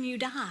heaven when you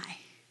die.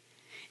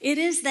 It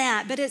is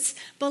that, but it's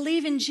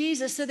believe in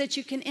Jesus so that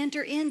you can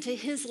enter into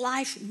his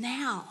life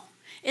now.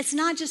 It's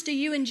not just a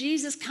you and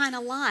Jesus kind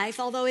of life,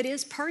 although it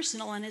is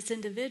personal and it's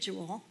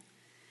individual.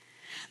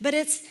 But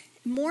it's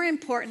more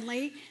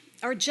importantly,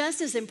 or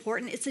just as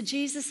important, it's a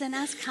Jesus and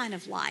us kind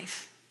of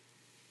life.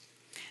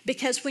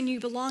 Because when you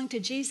belong to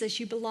Jesus,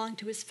 you belong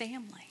to his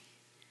family.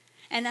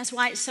 And that's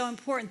why it's so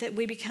important that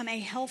we become a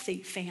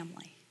healthy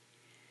family.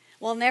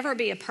 We'll never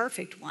be a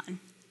perfect one.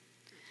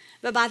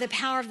 But by the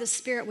power of the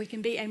Spirit, we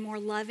can be a more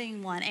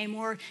loving one, a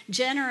more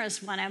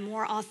generous one, a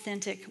more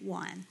authentic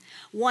one.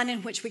 One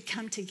in which we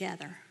come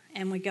together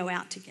and we go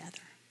out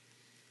together.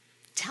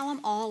 Tell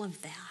them all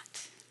of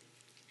that.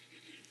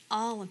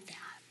 All of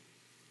that.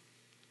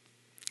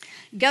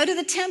 Go to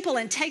the temple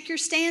and take your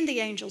stand, the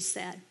angel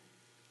said.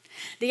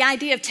 The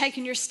idea of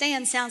taking your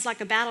stand sounds like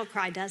a battle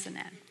cry, doesn't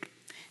it?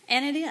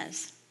 And it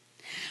is.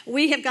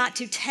 We have got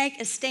to take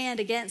a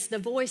stand against the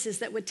voices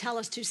that would tell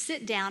us to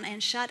sit down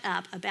and shut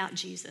up about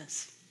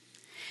Jesus.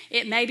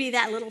 It may be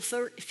that little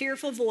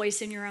fearful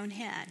voice in your own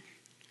head.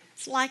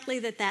 It's likely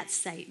that that's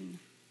Satan.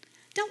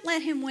 Don't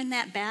let him win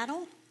that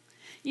battle.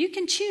 You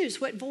can choose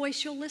what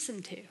voice you'll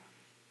listen to.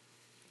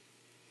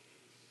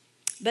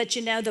 But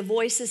you know, the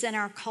voices in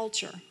our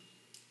culture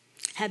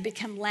have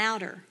become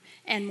louder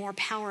and more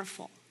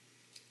powerful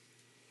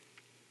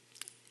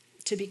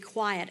to be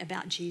quiet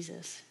about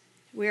Jesus.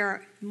 We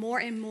are more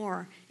and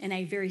more in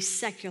a very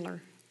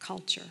secular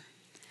culture.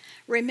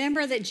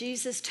 Remember that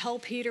Jesus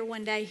told Peter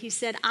one day, he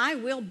said, "I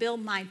will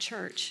build my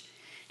church,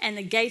 and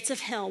the gates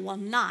of hell will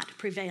not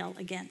prevail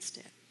against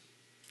it."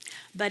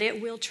 But it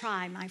will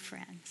try, my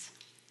friends.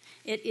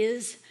 It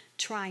is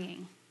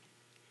trying.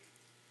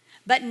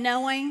 But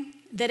knowing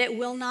that it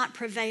will not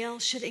prevail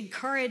should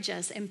encourage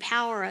us,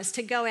 empower us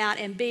to go out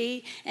and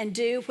be and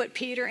do what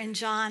Peter and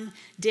John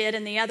did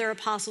and the other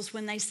apostles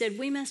when they said,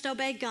 we must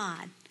obey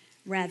God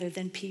rather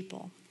than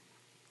people.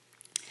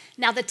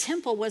 Now, the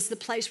temple was the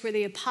place where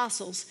the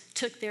apostles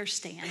took their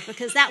stand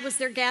because that was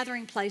their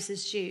gathering place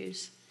as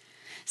Jews.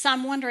 So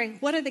I'm wondering,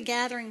 what are the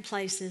gathering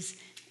places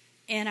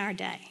in our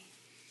day?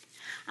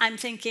 I'm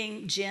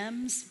thinking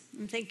gyms,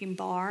 I'm thinking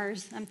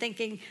bars, I'm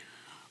thinking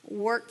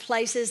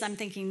workplaces, I'm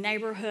thinking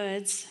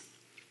neighborhoods.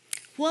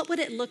 What would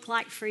it look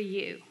like for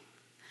you?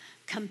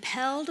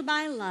 Compelled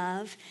by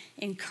love,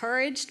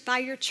 encouraged by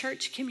your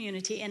church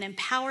community, and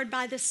empowered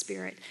by the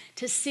Spirit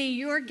to see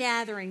your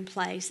gathering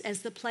place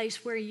as the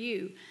place where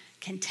you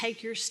can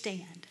take your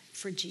stand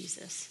for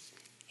Jesus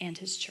and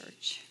his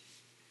church.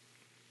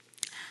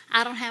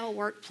 I don't have a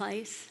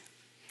workplace.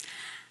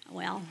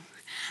 Well,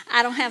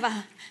 I don't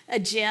have a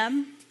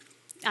gym.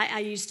 I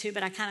used to,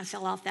 but I kind of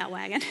fell off that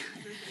wagon.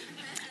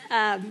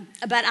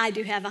 But I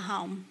do have a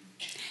home.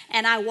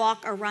 And I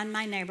walk or run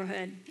my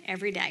neighborhood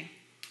every day.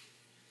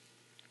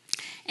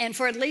 And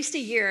for at least a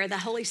year, the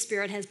Holy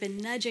Spirit has been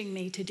nudging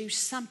me to do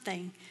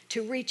something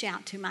to reach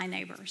out to my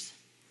neighbors.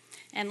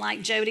 And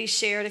like Jody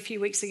shared a few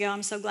weeks ago,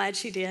 I'm so glad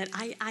she did,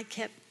 I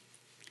kept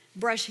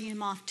brushing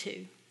him off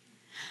too.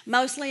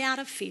 Mostly out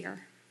of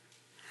fear.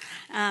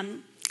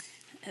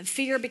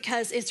 Fear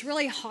because it's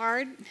really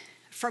hard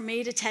for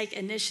me to take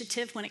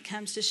initiative when it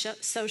comes to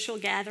social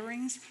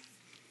gatherings.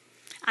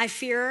 I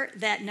fear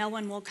that no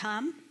one will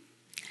come,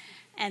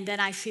 and then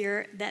I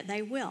fear that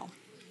they will.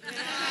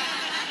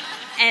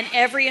 And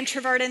every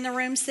introvert in the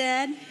room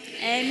said,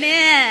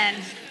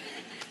 Amen.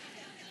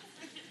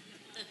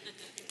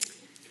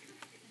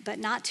 But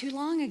not too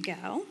long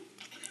ago,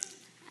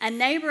 a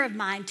neighbor of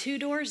mine 2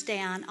 doors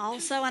down,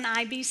 also an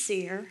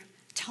IBCer,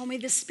 told me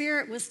the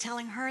Spirit was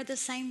telling her the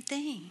same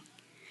thing.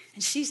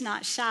 And she's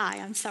not shy.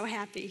 I'm so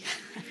happy.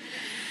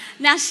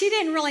 Now, she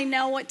didn't really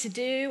know what to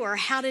do or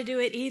how to do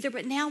it either,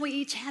 but now we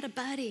each had a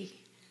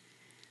buddy.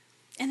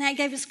 And that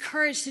gave us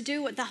courage to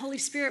do what the Holy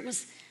Spirit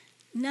was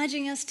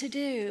nudging us to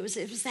do.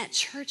 It was that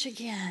church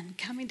again,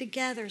 coming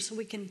together so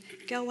we can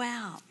go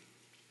out.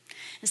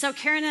 And so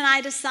Karen and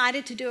I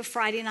decided to do a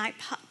Friday night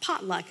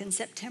potluck in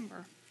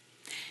September.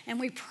 And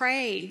we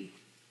prayed.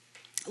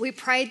 We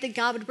prayed that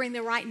God would bring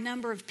the right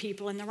number of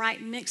people and the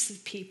right mix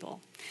of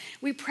people.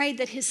 We prayed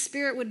that His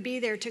Spirit would be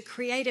there to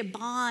create a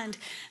bond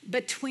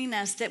between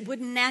us that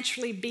wouldn't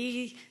naturally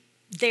be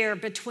there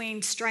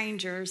between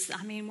strangers.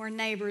 I mean, we're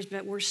neighbors,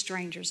 but we're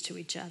strangers to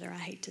each other, I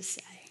hate to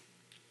say.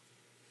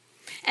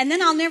 And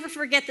then I'll never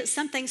forget that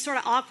something sort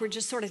of awkward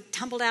just sort of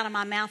tumbled out of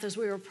my mouth as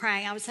we were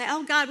praying. I would say,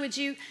 oh, God, would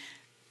you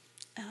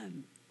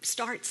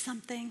start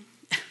something?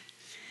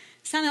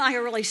 Sounded like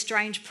a really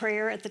strange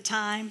prayer at the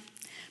time.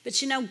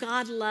 But you know,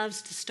 God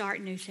loves to start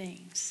new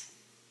things.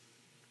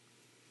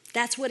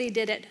 That's what He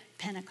did at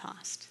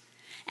Pentecost.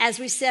 As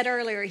we said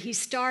earlier, He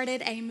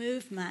started a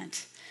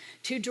movement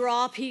to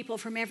draw people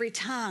from every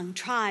tongue,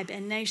 tribe,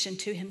 and nation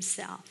to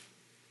Himself.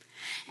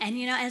 And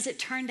you know, as it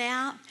turned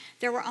out,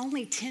 there were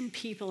only 10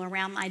 people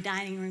around my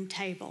dining room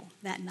table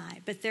that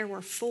night, but there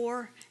were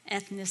 4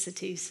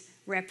 ethnicities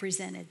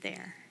represented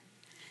there: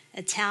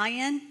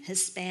 Italian,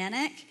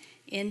 Hispanic,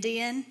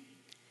 Indian,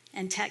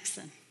 and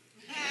Texan.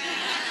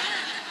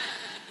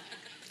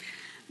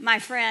 My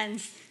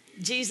friends,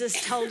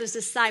 Jesus told His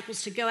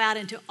disciples to go out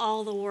into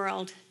all the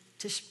world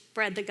to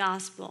spread the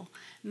gospel.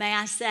 May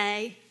I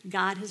say,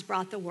 God has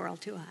brought the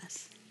world to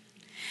us.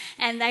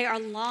 And they are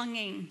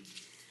longing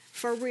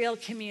for real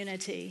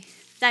community.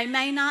 They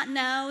may not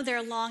know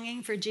they're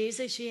longing for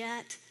Jesus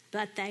yet,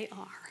 but they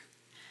are.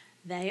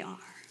 They are.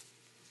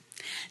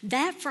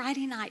 That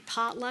Friday night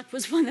potluck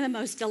was one of the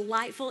most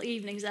delightful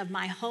evenings of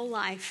my whole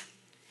life.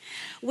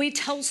 We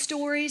told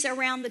stories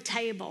around the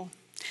table.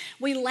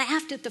 We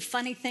laughed at the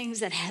funny things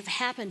that have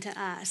happened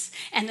to us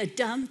and the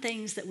dumb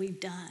things that we've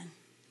done.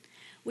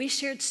 We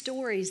shared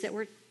stories that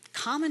were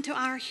common to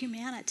our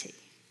humanity.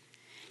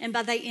 And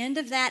by the end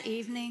of that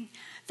evening,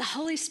 the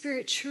Holy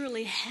Spirit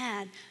truly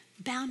had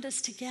bound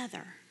us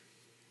together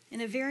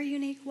in a very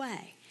unique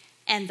way.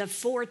 And the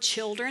 4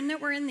 children that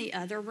were in the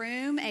other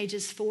room,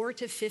 ages 4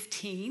 to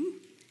 15,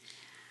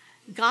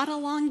 got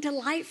along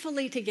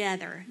delightfully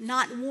together.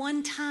 Not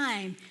one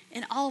time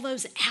in all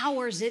those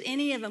hours did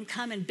any of them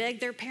come and beg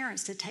their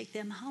parents to take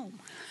them home.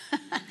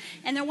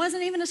 And there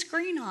wasn't even a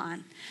screen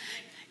on.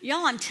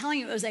 Y'all, I'm telling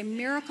you, it was a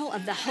miracle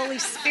of the Holy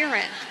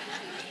Spirit.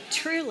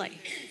 Truly.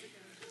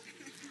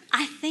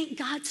 I think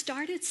God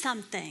started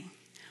something.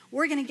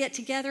 We're going to get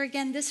together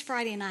again this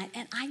Friday night,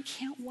 and I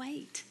can't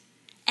wait.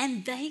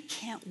 And they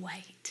can't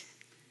wait.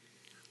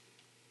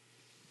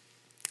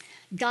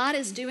 God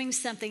is doing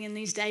something in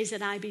these days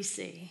at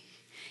IBC.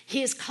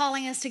 He is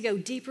calling us to go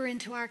deeper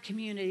into our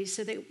community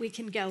so that we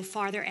can go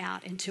farther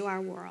out into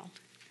our world.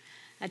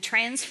 A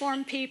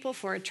transformed people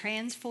for a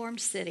transformed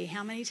city.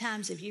 How many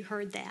times have you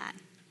heard that?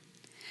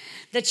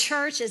 The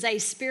church is a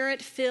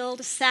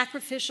Spirit-filled,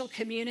 sacrificial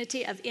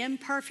community of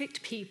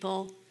imperfect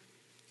people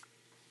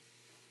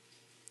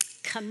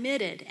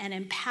committed and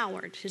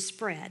empowered to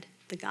spread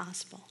the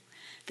gospel.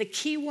 The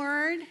key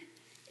word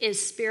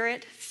is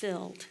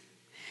Spirit-filled.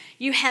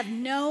 You have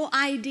no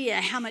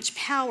idea how much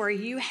power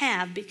you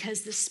have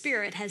because the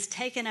Spirit has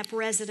taken up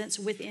residence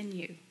within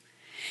you.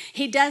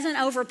 He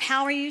doesn't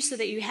overpower you so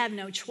that you have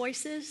no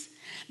choices.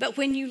 But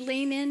when you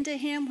lean into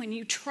Him, when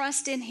you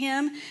trust in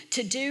Him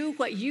to do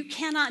what you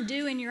cannot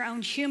do in your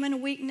own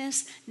human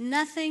weakness,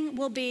 nothing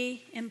will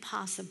be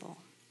impossible.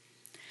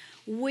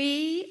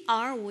 We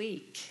are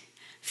weak.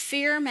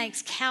 Fear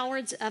makes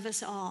cowards of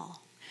us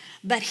all.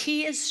 But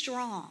He is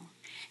strong,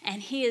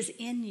 and He is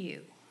in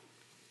you.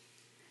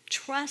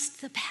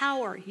 Trust the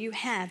power you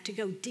have to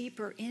go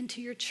deeper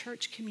into your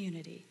church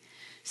community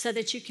so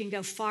that you can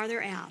go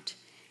farther out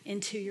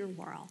into your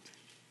world.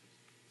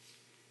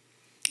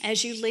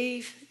 As you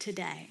leave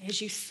today,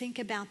 as you think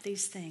about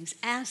these things,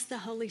 ask the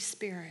Holy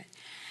Spirit,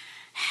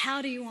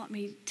 how do you want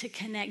me to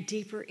connect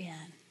deeper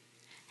in?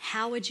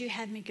 How would you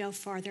have me go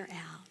farther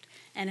out?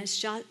 And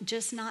it's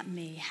just not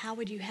me. How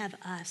would you have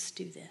us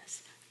do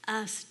this?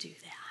 Us do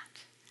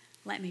that.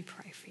 Let me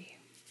pray for you.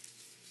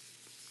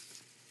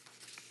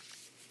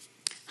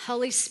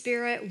 Holy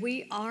Spirit,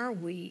 we are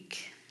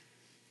weak.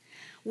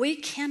 We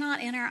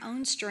cannot in our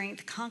own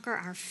strength conquer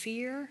our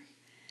fear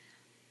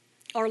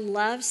or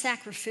love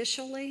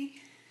sacrificially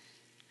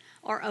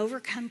or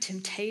overcome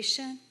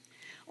temptation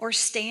or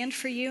stand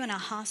for you in a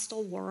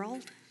hostile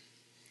world.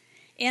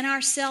 In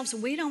ourselves,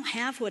 we don't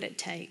have what it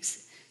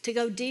takes to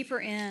go deeper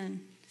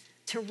in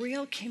to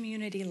real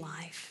community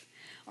life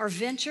or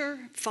venture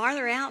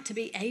farther out to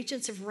be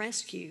agents of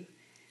rescue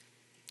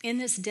in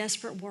this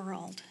desperate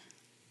world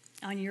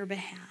on your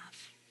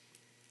behalf.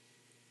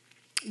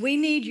 We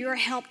need your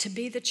help to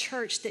be the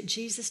church that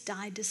Jesus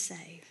died to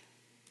save.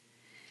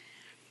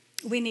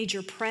 We need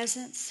your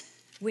presence.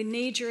 We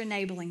need your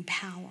enabling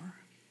power.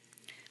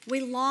 We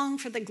long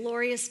for the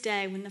glorious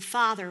day when the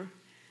Father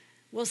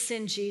will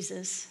send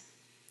Jesus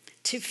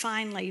to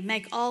finally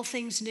make all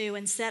things new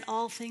and set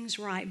all things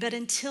right. But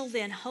until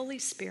then, Holy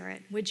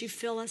Spirit, would you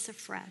fill us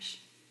afresh?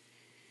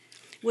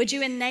 Would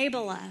you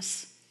enable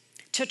us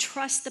to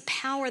trust the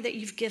power that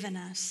you've given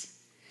us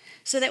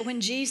so that when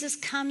Jesus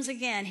comes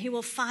again, He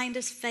will find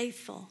us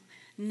faithful,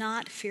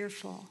 not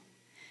fearful,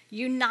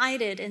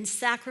 united in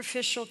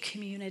sacrificial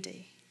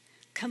community,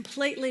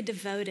 completely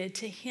devoted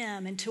to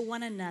Him and to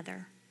one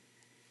another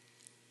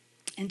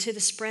and to the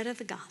spread of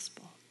the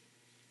gospel.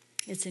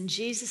 It's in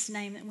Jesus'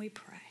 name that we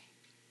pray.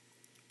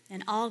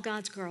 And all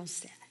God's girls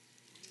said,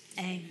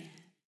 amen.